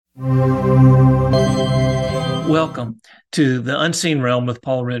Welcome to the Unseen Realm with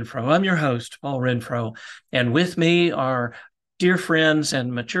Paul Renfro. I'm your host, Paul Renfro, and with me are dear friends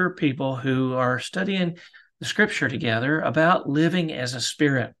and mature people who are studying the scripture together about living as a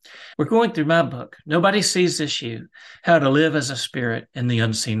spirit. We're going through my book, Nobody Sees This You, How to Live as a Spirit in the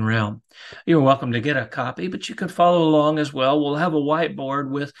Unseen Realm. You're welcome to get a copy, but you can follow along as well. We'll have a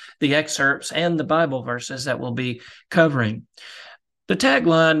whiteboard with the excerpts and the Bible verses that we'll be covering. The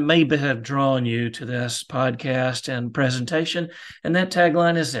tagline may have drawn you to this podcast and presentation, and that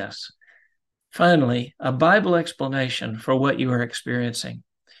tagline is this: finally, a Bible explanation for what you are experiencing.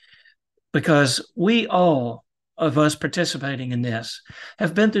 Because we all of us participating in this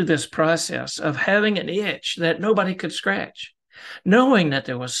have been through this process of having an itch that nobody could scratch, knowing that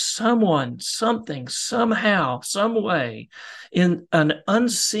there was someone, something, somehow, some way in an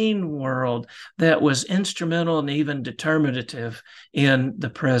unseen world that was instrumental and even determinative in the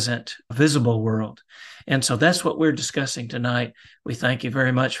present visible world. And so that's what we're discussing tonight. We thank you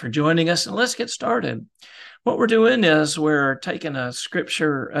very much for joining us, and let's get started. What we're doing is we're taking a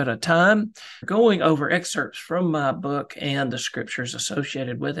scripture at a time, going over excerpts from my book and the scriptures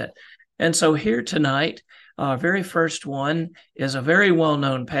associated with it. And so here tonight, our very first one is a very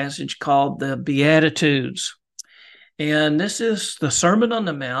well-known passage called the Beatitudes. And this is the Sermon on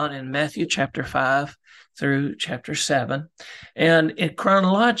the Mount in Matthew chapter 5 through chapter 7. And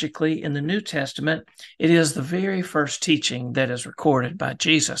chronologically in the New Testament, it is the very first teaching that is recorded by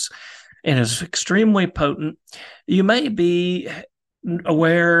Jesus, and is extremely potent. You may be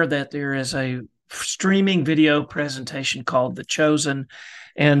aware that there is a streaming video presentation called The Chosen.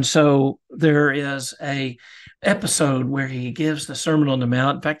 And so there is a episode where he gives the Sermon on the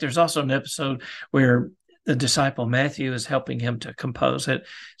Mount. In fact, there's also an episode where the disciple Matthew is helping him to compose it.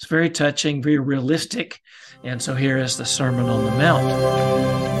 It's very touching, very realistic. And so here is the Sermon on the Mount.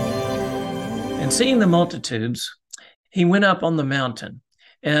 And seeing the multitudes, he went up on the mountain.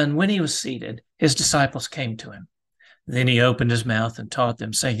 And when he was seated, his disciples came to him. Then he opened his mouth and taught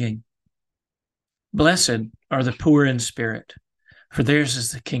them, saying, "Blessed are the poor in spirit, for theirs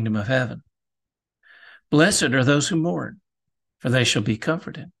is the kingdom of heaven. Blessed are those who mourn, for they shall be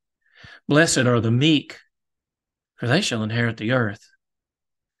comforted. Blessed are the meek, for they shall inherit the earth.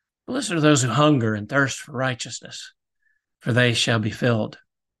 Blessed are those who hunger and thirst for righteousness, for they shall be filled."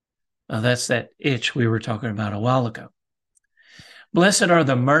 Now, that's that itch we were talking about a while ago. Blessed are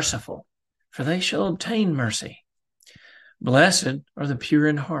the merciful, for they shall obtain mercy. Blessed are the pure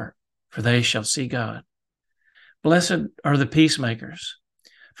in heart, for they shall see God. Blessed are the peacemakers,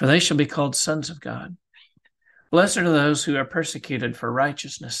 for they shall be called sons of God. Blessed are those who are persecuted for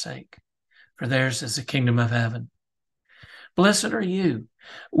righteousness' sake, for theirs is the kingdom of heaven. Blessed are you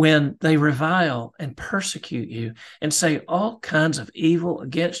when they revile and persecute you and say all kinds of evil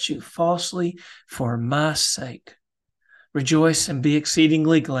against you falsely for my sake. Rejoice and be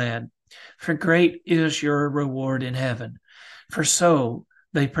exceedingly glad, for great is your reward in heaven. For so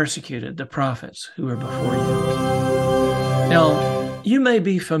they persecuted the prophets who were before you. Now, you may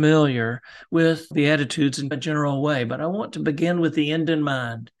be familiar with the Beatitudes in a general way, but I want to begin with the end in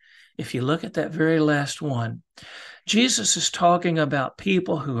mind. If you look at that very last one, Jesus is talking about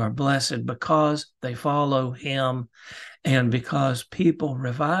people who are blessed because they follow him and because people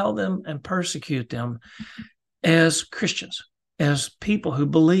revile them and persecute them as Christians, as people who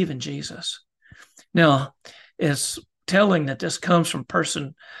believe in Jesus. Now, it's telling that this comes from a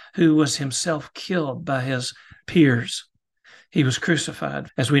person who was himself killed by his peers. He was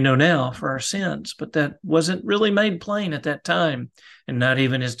crucified, as we know now, for our sins, but that wasn't really made plain at that time, and not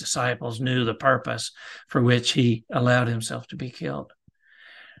even his disciples knew the purpose for which he allowed himself to be killed.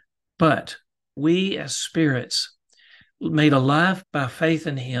 But we as spirits, made alive by faith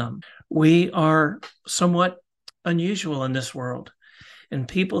in him, we are somewhat unusual in this world. And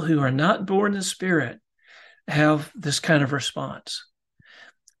people who are not born in the Spirit have this kind of response.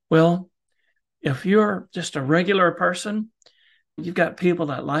 Well, if you're just a regular person, you've got people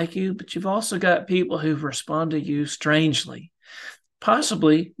that like you, but you've also got people who've responded to you strangely,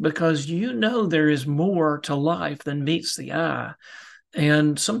 possibly because you know there is more to life than meets the eye.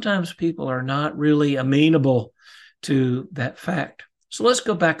 And sometimes people are not really amenable to that fact. So let's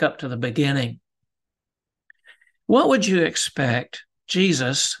go back up to the beginning. What would you expect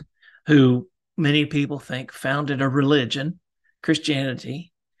Jesus, who many people think founded a religion,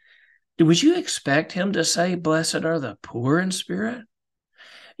 Christianity, would you expect him to say, "Blessed are the poor in spirit"?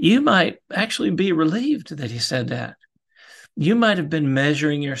 You might actually be relieved that he said that. You might have been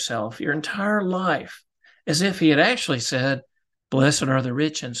measuring yourself your entire life as if he had actually said, "Blessed are the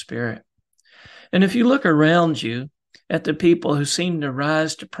rich in spirit." And if you look around you at the people who seem to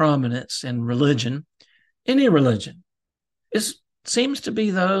rise to prominence in religion, any religion. It seems to be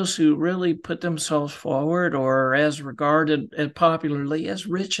those who really put themselves forward or as regarded popularly as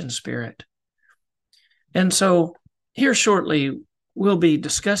rich in spirit. And so here shortly, we'll be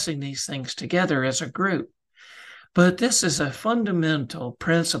discussing these things together as a group. But this is a fundamental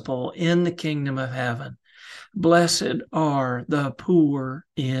principle in the kingdom of heaven. Blessed are the poor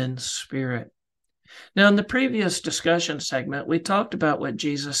in spirit. Now, in the previous discussion segment, we talked about what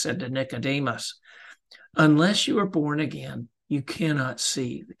Jesus said to Nicodemus. Unless you are born again, you cannot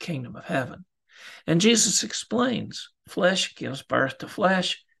see the kingdom of heaven. And Jesus explains, flesh gives birth to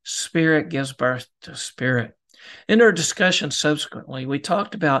flesh, spirit gives birth to spirit. In our discussion subsequently, we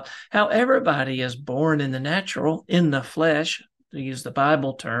talked about how everybody is born in the natural, in the flesh, to use the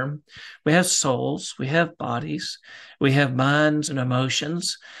Bible term. We have souls, we have bodies, we have minds and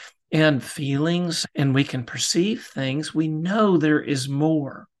emotions and feelings, and we can perceive things. We know there is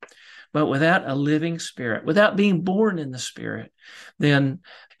more. But without a living spirit, without being born in the spirit, then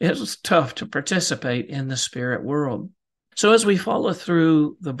it's tough to participate in the spirit world. So as we follow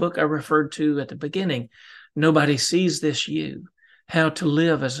through the book I referred to at the beginning, Nobody Sees This You, How to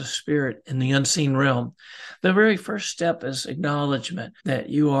Live as a Spirit in the Unseen Realm, the very first step is acknowledgement that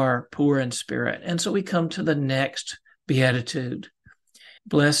you are poor in spirit. And so we come to the next beatitude.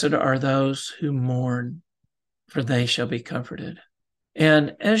 Blessed are those who mourn, for they shall be comforted.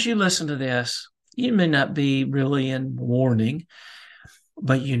 And as you listen to this, you may not be really in mourning,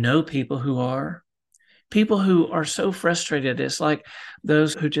 but you know people who are. People who are so frustrated. It's like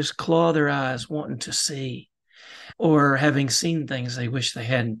those who just claw their eyes wanting to see or having seen things they wish they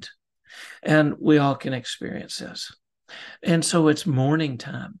hadn't. And we all can experience this. And so it's mourning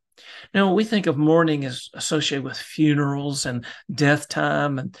time. Now, we think of mourning as associated with funerals and death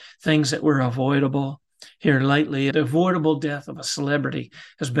time and things that were avoidable. Here lately, the avoidable death of a celebrity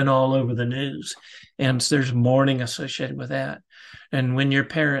has been all over the news, and there's mourning associated with that. And when your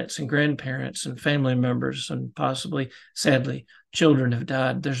parents and grandparents and family members and possibly, sadly, children have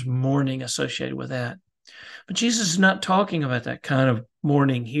died, there's mourning associated with that. But Jesus is not talking about that kind of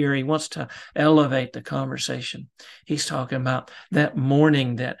mourning here. He wants to elevate the conversation. He's talking about that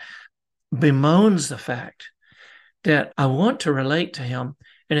mourning that bemoans the fact that I want to relate to him,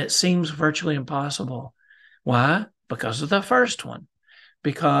 and it seems virtually impossible. Why? Because of the first one,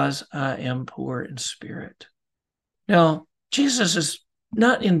 because I am poor in spirit. Now, Jesus is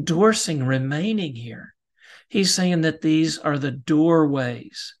not endorsing remaining here. He's saying that these are the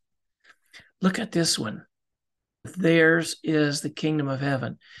doorways. Look at this one. Theirs is the kingdom of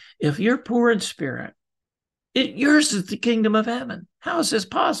heaven. If you're poor in spirit, yours is the kingdom of heaven. How is this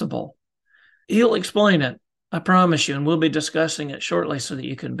possible? He'll explain it, I promise you, and we'll be discussing it shortly so that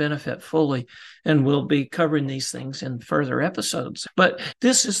you can benefit fully, and we'll be covering these things in further episodes. But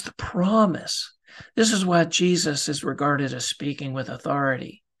this is the promise. This is why Jesus is regarded as speaking with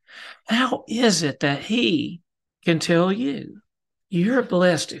authority. How is it that he can tell you, you're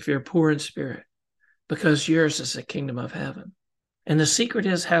blessed if you're poor in spirit, because yours is the kingdom of heaven? And the secret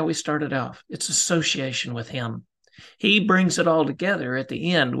is how we started off. It's association with him. He brings it all together at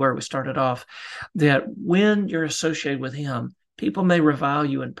the end where we started off, that when you're associated with him, people may revile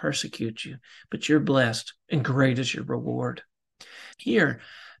you and persecute you, but you're blessed and great is your reward. Here,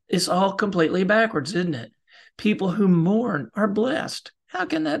 it's all completely backwards, isn't it? People who mourn are blessed. How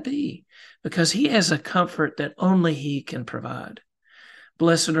can that be? Because he has a comfort that only he can provide.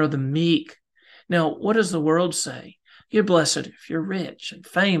 Blessed are the meek. Now, what does the world say? You're blessed if you're rich and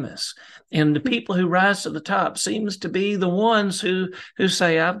famous. And the people who rise to the top seems to be the ones who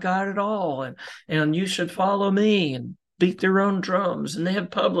say, I've got it all, and you should follow me, and beat their own drums. And they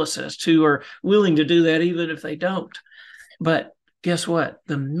have publicists who are willing to do that even if they don't. But guess what?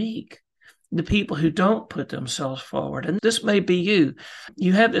 The meek, the people who don't put themselves forward, and this may be you.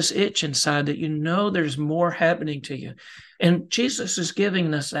 You have this itch inside that you know there's more happening to you. And Jesus is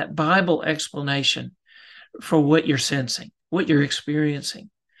giving us that Bible explanation for what you're sensing, what you're experiencing.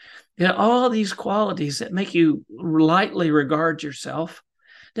 You know, all these qualities that make you lightly regard yourself,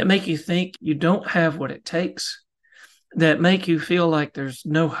 that make you think you don't have what it takes, that make you feel like there's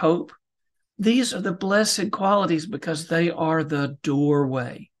no hope. These are the blessed qualities because they are the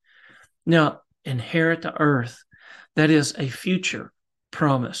doorway. Now, inherit the earth. That is a future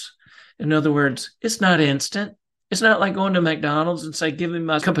promise. In other words, it's not instant. It's not like going to McDonald's and say, give me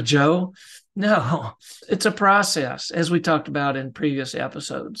my cup of Joe. No, it's a process, as we talked about in previous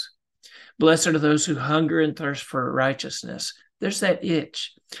episodes. Blessed are those who hunger and thirst for righteousness. There's that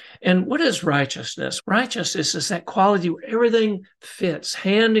itch. And what is righteousness? Righteousness is that quality where everything fits,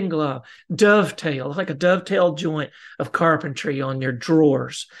 hand in glove, dovetail, like a dovetail joint of carpentry on your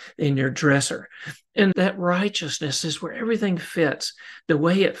drawers in your dresser. And that righteousness is where everything fits the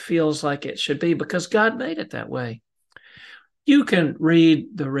way it feels like it should be because God made it that way. You can read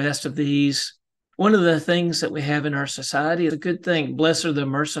the rest of these. One of the things that we have in our society is a good thing. Blessed are the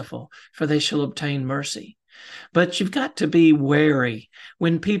merciful, for they shall obtain mercy. But you've got to be wary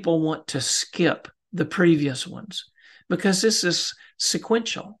when people want to skip the previous ones because this is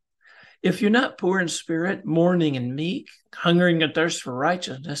sequential. If you're not poor in spirit, mourning and meek, hungering and thirst for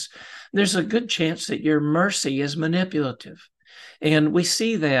righteousness, there's a good chance that your mercy is manipulative. And we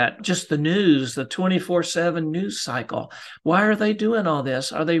see that just the news, the 24/7 news cycle. Why are they doing all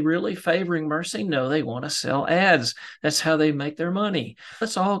this? Are they really favoring mercy? No, they want to sell ads. That's how they make their money.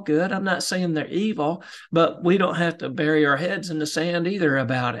 That's all good. I'm not saying they're evil, but we don't have to bury our heads in the sand either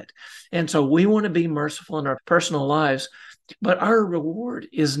about it. And so we want to be merciful in our personal lives, but our reward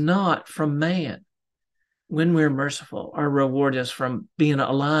is not from man. When we're merciful, our reward is from being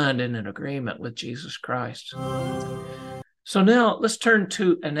aligned in an agreement with Jesus Christ. So now let's turn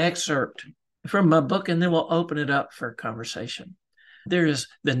to an excerpt from my book, and then we'll open it up for conversation. There is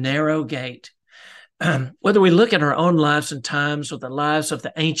the narrow gate. Whether we look at our own lives and times or the lives of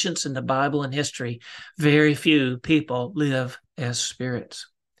the ancients in the Bible and history, very few people live as spirits.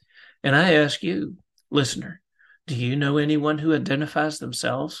 And I ask you, listener, do you know anyone who identifies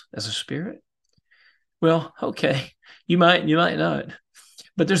themselves as a spirit? Well, okay, you might not,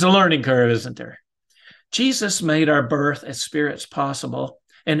 but there's a learning curve, isn't there? Jesus made our birth as spirits possible,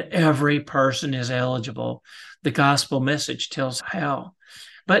 and every person is eligible. The gospel message tells how.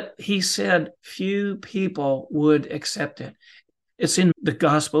 But he said few people would accept it. It's in the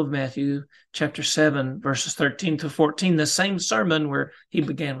Gospel of Matthew, chapter 7, verses 13 to 14, the same sermon where he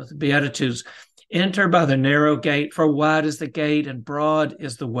began with the Beatitudes. Enter by the narrow gate, for wide is the gate and broad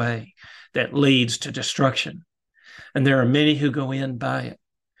is the way that leads to destruction. And there are many who go in by it.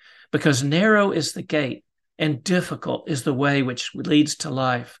 Because narrow is the gate and difficult is the way which leads to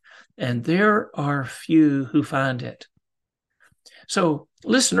life, and there are few who find it. So,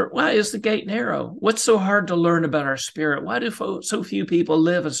 listener, why is the gate narrow? What's so hard to learn about our spirit? Why do so few people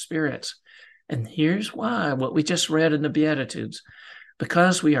live as spirits? And here's why, what we just read in the Beatitudes,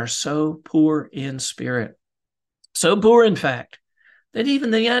 because we are so poor in spirit. So poor, in fact, that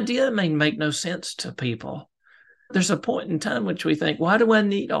even the idea may make no sense to people. There's a point in time which we think, why do I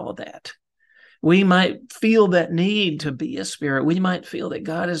need all that? We might feel that need to be a spirit. We might feel that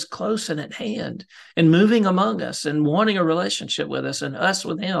God is close and at hand and moving among us and wanting a relationship with us and us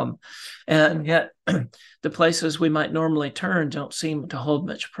with him. And yet the places we might normally turn don't seem to hold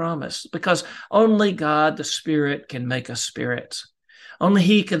much promise because only God, the Spirit, can make us spirits. Only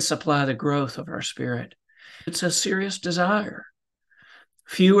he can supply the growth of our spirit. It's a serious desire.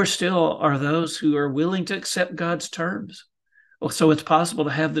 Fewer still are those who are willing to accept God's terms. Well, so it's possible to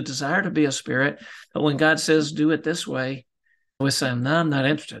have the desire to be a spirit, but when God says, do it this way, we say, no, I'm not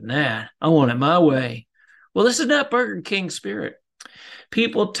interested in that. I want it my way. Well, this is not Burger King spirit.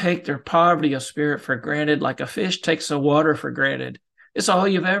 People take their poverty of spirit for granted like a fish takes the water for granted. It's all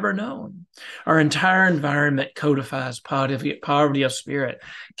you've ever known. Our entire environment codifies poverty of spirit.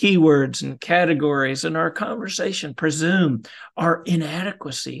 Keywords and categories in our conversation presume our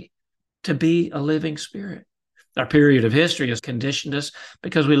inadequacy to be a living spirit. Our period of history has conditioned us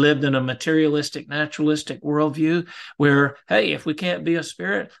because we lived in a materialistic, naturalistic worldview where, hey, if we can't be a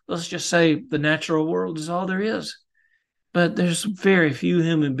spirit, let's just say the natural world is all there is. But there's very few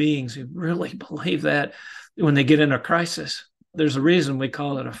human beings who really believe that when they get in a crisis. There's a reason we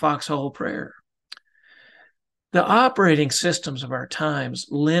call it a foxhole prayer. The operating systems of our times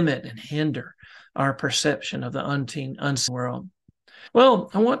limit and hinder our perception of the unseen world. Well,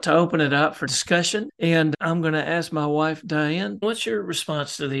 I want to open it up for discussion, and I'm going to ask my wife, Diane, what's your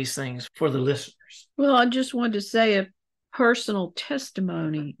response to these things for the listeners? Well, I just wanted to say a personal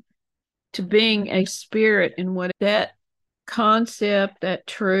testimony to being a spirit and what that concept, that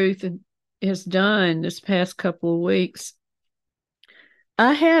truth has done this past couple of weeks.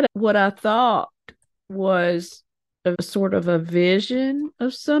 I had what I thought was a sort of a vision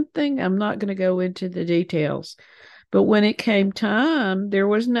of something. I'm not going to go into the details. But when it came time, there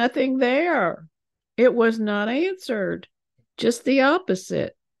was nothing there. It was not answered, just the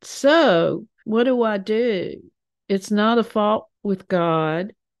opposite. So what do? It's not a fault with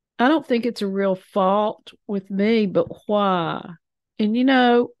God. I don't think it's a real fault with me, but why? And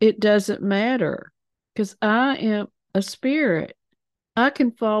it doesn't matter because I am a spirit. I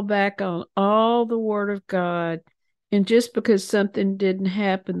can fall back on all the Word of God. And just because something didn't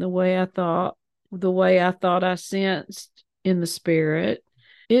happen the way I thought I sensed in the Spirit,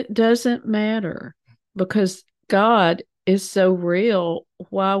 it doesn't matter because God is so real.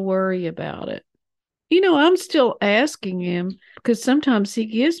 Why worry about it? I'm still asking him because sometimes he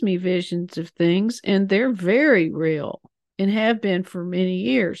gives me visions of things and they're very real and have been for many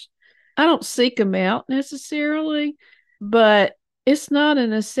years. I don't seek them out necessarily, but it's not a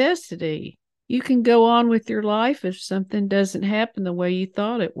necessity. You can go on with your life if something doesn't happen the way you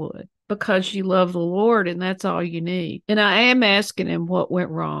thought it would because you love the Lord and that's all you need. And I am asking him what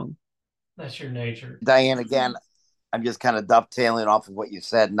went wrong. That's your nature. Diane, again, I'm just kind of dovetailing off of what you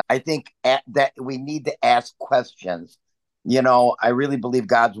said. And I think that we need to ask questions. I really believe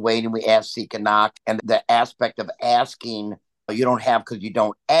God's waiting. We ask, seek, and knock. And the aspect of asking, you don't have because you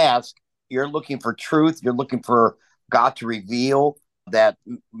don't ask. You're looking for truth. You're looking for God to reveal that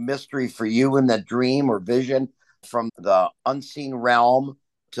mystery for you in that dream or vision from the unseen realm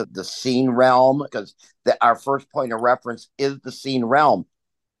to the seen realm, because our first point of reference is the seen realm.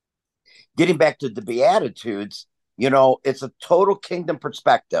 Getting back to the Beatitudes, it's a total kingdom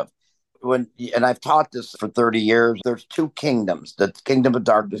perspective. And I've taught this for 30 years, there's two kingdoms, the kingdom of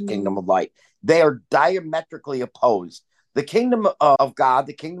darkness, kingdom of light. They are diametrically opposed. The kingdom of God,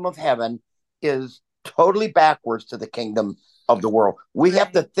 the kingdom of heaven, is totally backwards to the kingdom of the world. We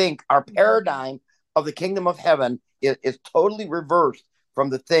have to think our paradigm of the kingdom of heaven is totally reversed from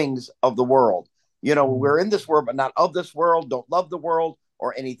the things of the world. We're in this world, but not of this world, don't love the world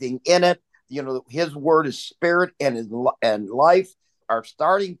or anything in it. His word is spirit and life. Our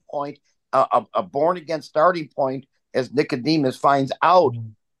starting point, a born again starting point, as Nicodemus finds out,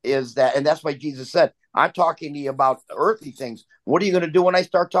 is that, and that's why Jesus said, I'm talking to you about earthly things. What are you going to do when I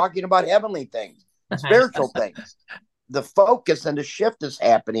start talking about heavenly things, spiritual things? The focus and the shift is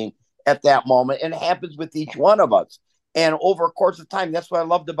happening at that moment, and it happens with each one of us. And over a course of time, that's what I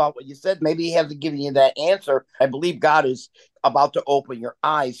loved about what you said. Maybe he hasn't given you that answer. I believe God is about to open your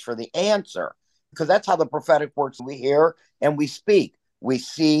eyes for the answer, because that's how the prophetic works. We hear and we speak. We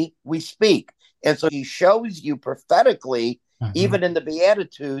see, we speak. And so he shows you prophetically, even in the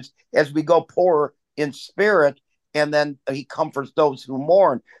Beatitudes, as we go poor in spirit, and then he comforts those who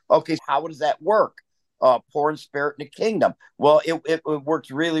mourn. Okay, how does that work? Poor in spirit in the kingdom. Well, it works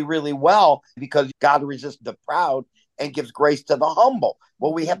really, really well because God resists the proud and gives grace to the humble.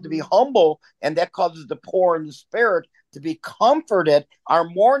 Well, we have to be humble, and that causes the poor in the spirit to be comforted. Our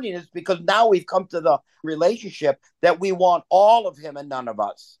mourning is because now we've come to the relationship that we want all of him and none of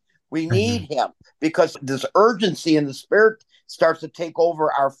us. We need him because this urgency in the spirit starts to take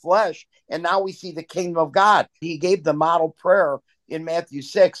over our flesh. And now we see the kingdom of God. He gave the model prayer in Matthew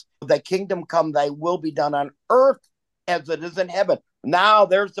 6, thy kingdom come, thy will be done on earth as it is in heaven. Now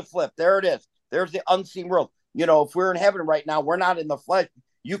there's the flip. There it is. There's the unseen world. If we're in heaven right now, we're not in the flesh.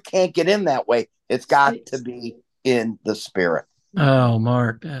 You can't get in that way. It's got to be in the spirit. Oh,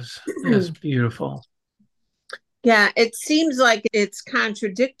 Mark, that's beautiful. Yeah, it seems like it's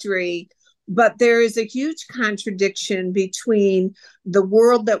contradictory, but there is a huge contradiction between the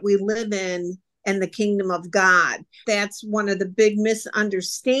world that we live in and the kingdom of God. That's one of the big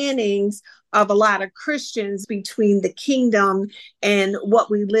misunderstandings of a lot of Christians between the kingdom and what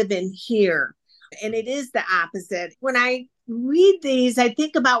we live in here. And it is the opposite. When I read these, I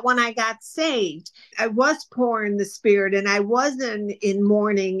think about when I got saved. I was poor in the spirit and I wasn't in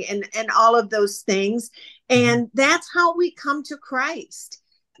mourning and all of those things. And that's how we come to Christ,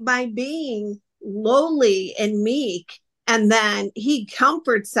 by being lowly and meek. And then he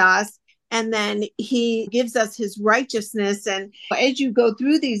comforts us, and then he gives us his righteousness. And as you go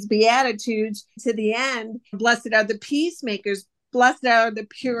through these Beatitudes to the end, blessed are the peacemakers, blessed are the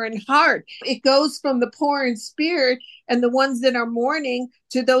pure in heart. It goes from the poor in spirit and the ones that are mourning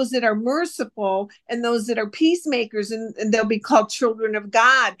to those that are merciful and those that are peacemakers, and they'll be called children of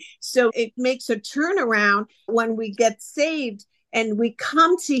God. So it makes a turnaround when we get saved and we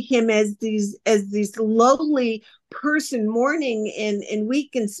come to him as these lowly person, mourning and weak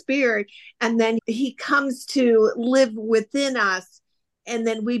in spirit, and then he comes to live within us, and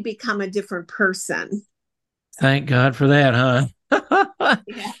then we become a different person. Thank God for that, huh?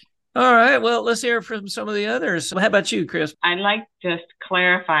 Yeah. All right. Well, let's hear from some of the others. How about you, Chris? I like just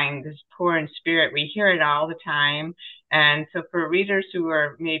clarifying this poor in spirit. We hear it all the time. And so for readers who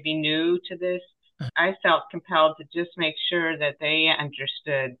are maybe new to this, I felt compelled to just make sure that they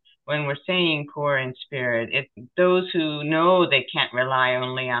understood when we're saying poor in spirit, it's those who know they can't rely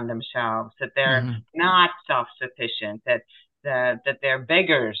only on themselves, that they're not self-sufficient, that they're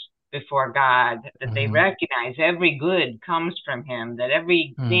beggars before God, that they recognize every good comes from him, that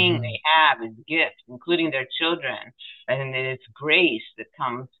everything they have is gifts, including their children, and that it's grace that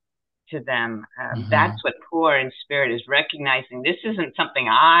comes to them. That's what poor in spirit is, recognizing this isn't something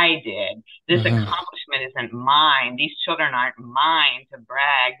I did. This accomplishment isn't mine. These children aren't mine to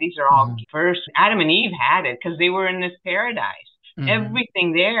brag. These are all first. Adam and Eve had it because they were in this paradise.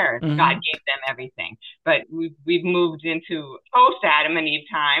 Everything there, God gave them everything. But we've moved into post Adam and Eve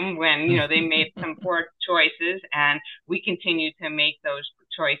time when, they made some poor choices, and we continue to make those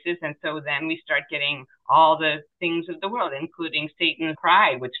choices. And so then we start getting all the things of the world, including Satan's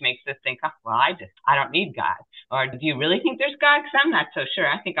pride, which makes us think, I don't need God. Or do you really think there's God? Because I'm not so sure.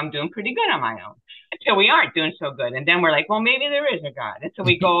 I think I'm doing pretty good on my own. Until we aren't doing so good. And then we're like, well, maybe there is a God. And so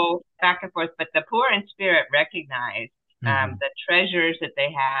we go back and forth. But the poor in spirit recognize the treasures that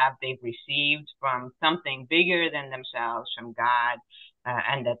they've received from something bigger than themselves, from God,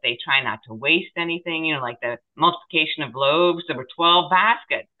 and that they try not to waste anything, like the multiplication of loaves. There were 12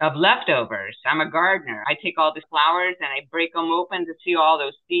 baskets of leftovers. I'm a gardener. I take all the flowers and I break them open to see all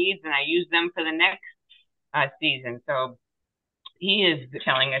those seeds, and I use them for the next season. So he is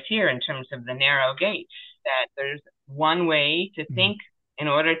telling us here in terms of the narrow gate that there's one way to think in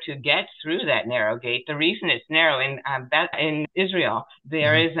order to get through that narrow gate. The reason it's narrow in Israel,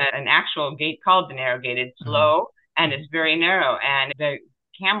 there is an actual gate called the narrow gate. It's low and it's very narrow, and the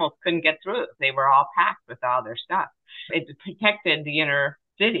camels couldn't get through it. They were all packed with all their stuff. It protected the inner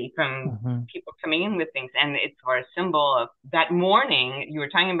city from people coming in with things, and it's for a symbol of that mourning you were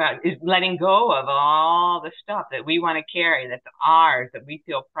talking about, is letting go of all the stuff that we want to carry, that's ours, that we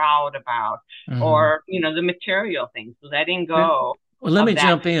feel proud about, or the material things, letting go. Well, let me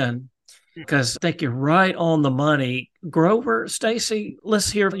jump in, because I think you're right on the money. Grover, Stacy,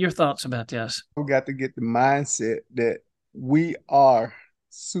 let's hear your thoughts about this. We got to get the mindset that we are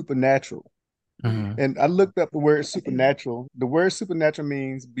supernatural. And I looked up the word supernatural. The word supernatural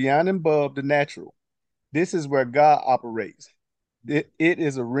means beyond and above the natural. This is where God operates. It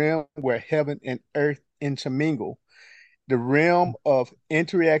is a realm where heaven and earth intermingle. The realm of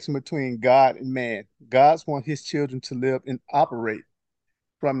interaction between God and man. God wants his children to live and operate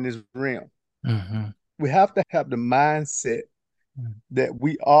from this realm. We have to have the mindset that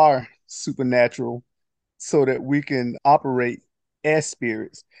we are supernatural so that we can operate as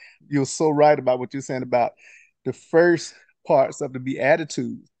spirits. You're so right about what you're saying about the first parts of the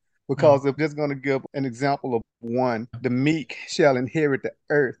Beatitudes, because if just going to give an example of one, the meek shall inherit the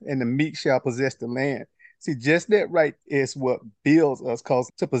earth and the meek shall possess the land. See, just that right is what builds us, because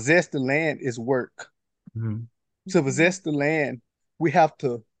to possess the land is work. To possess the land, we have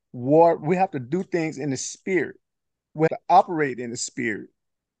to we have to do things in the spirit. We have to operate in the spirit.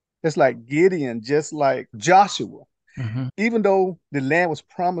 Just like Gideon, just like Joshua. Even though the land was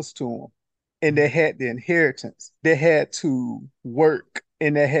promised to them and they had the inheritance, they had to work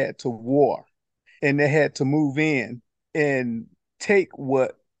and they had to war and they had to move in and take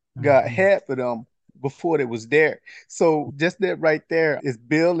what God had for them before it was there. So just that right there is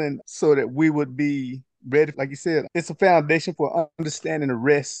building so that we would be ready. Like you said, it's a foundation for understanding the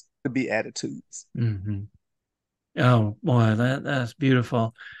rest of the Beatitudes. Oh boy, that's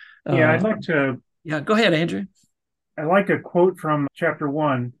beautiful. I'd like to. Yeah, go ahead, Andrew. I like a quote from chapter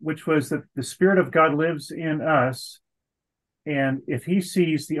 1, which was that the Spirit of God lives in us, and if he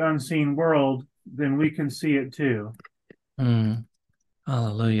sees the unseen world, then we can see it too.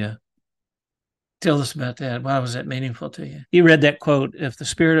 Hallelujah. Tell us about that. Why was that meaningful to you? You read that quote, if the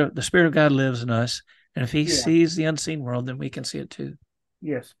Spirit of God lives in us, and if he sees the unseen world, then we can see it too.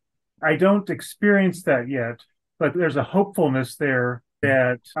 Yes. I don't experience that yet, but there's a hopefulness there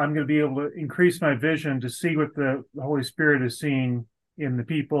that I'm going to be able to increase my vision to see what the Holy Spirit is seeing in the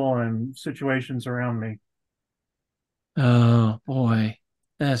people and situations around me. Oh, boy,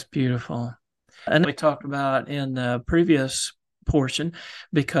 that's beautiful. And we talked about in the previous portion,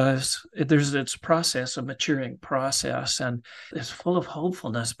 because there's this process, a maturing process, and it's full of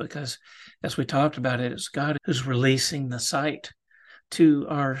hopefulness because, as we talked about it, it's God who's releasing the sight to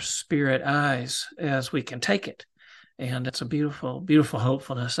our spirit eyes as we can take it. And it's a beautiful, beautiful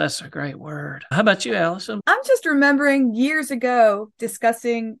hopefulness. That's a great word. How about you, Allison? I'm just remembering years ago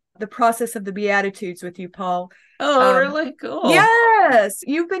discussing the process of the Beatitudes with you, Paul. Oh, really? Cool. Yes.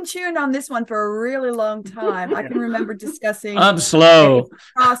 You've been chewing on this one for a really long time. I can remember discussing I'm slow.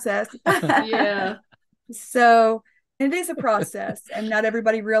 Process. Yeah. So it is a process, and not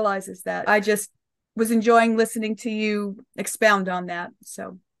everybody realizes that. I just was enjoying listening to you expound on that.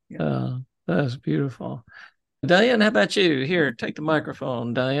 So that's beautiful. Diane, how about you? Here, take the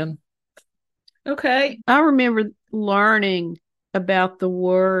microphone, Diane. Okay. I remember learning about the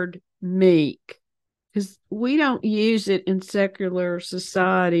word meek, because we don't use it in secular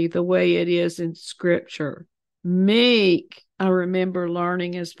society the way it is in Scripture. Meek, I remember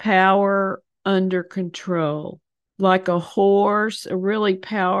learning, is power under control, like a horse, a really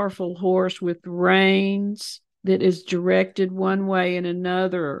powerful horse with reins that is directed one way and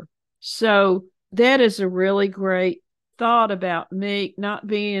another. So that is a really great thought about meek, not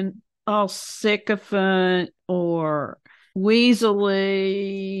being all sycophant or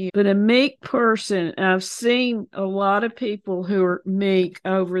weaselly, but a meek person. I've seen a lot of people who are meek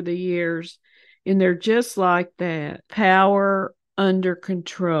over the years, and they're just like that, power under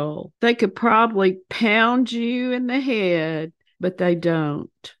control. They could probably pound you in the head, but they don't.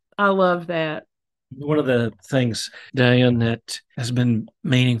 I love that. One of the things, Diane, that has been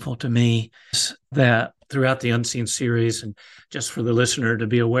meaningful to me is that throughout the Unseen series, and just for the listener to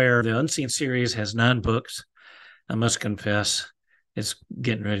be aware, the Unseen series has 9 books. I must confess, it's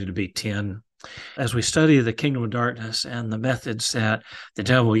getting ready to be 10. As we study the kingdom of darkness and the methods that the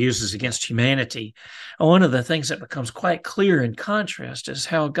devil uses against humanity, one of the things that becomes quite clear in contrast is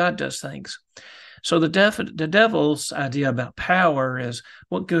how God does things. So the devil's idea about power is,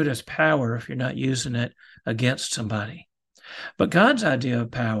 what good is power if you're not using it against somebody? But God's idea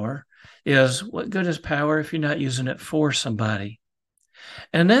of power is, what good is power if you're not using it for somebody?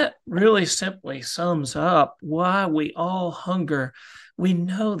 And that really simply sums up why we all hunger. We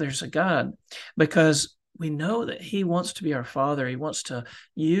know there's a God because we know that he wants to be our Father. He wants to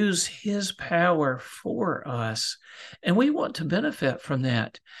use his power for us, and we want to benefit from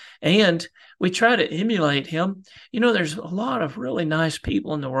that. And we try to emulate him. You know, there's a lot of really nice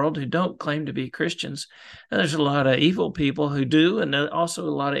people in the world who don't claim to be Christians. And there's a lot of evil people who do, and also a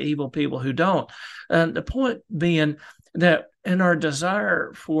lot of evil people who don't. And the point being that in our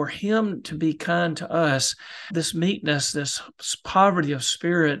desire for him to be kind to us, this meekness, this poverty of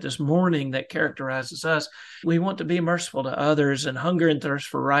spirit, this mourning that characterizes us, we want to be merciful to others and hunger and thirst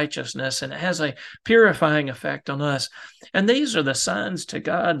for righteousness, and it has a purifying effect on us. And these are the signs to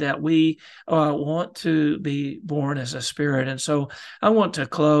God that we want to be born as a spirit. And so I want to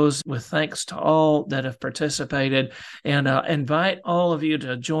close with thanks to all that have participated, and invite all of you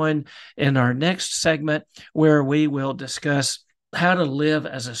to join in our next segment, where we will discuss how to live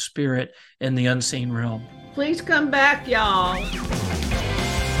as a spirit in the unseen realm. Please come back, y'all.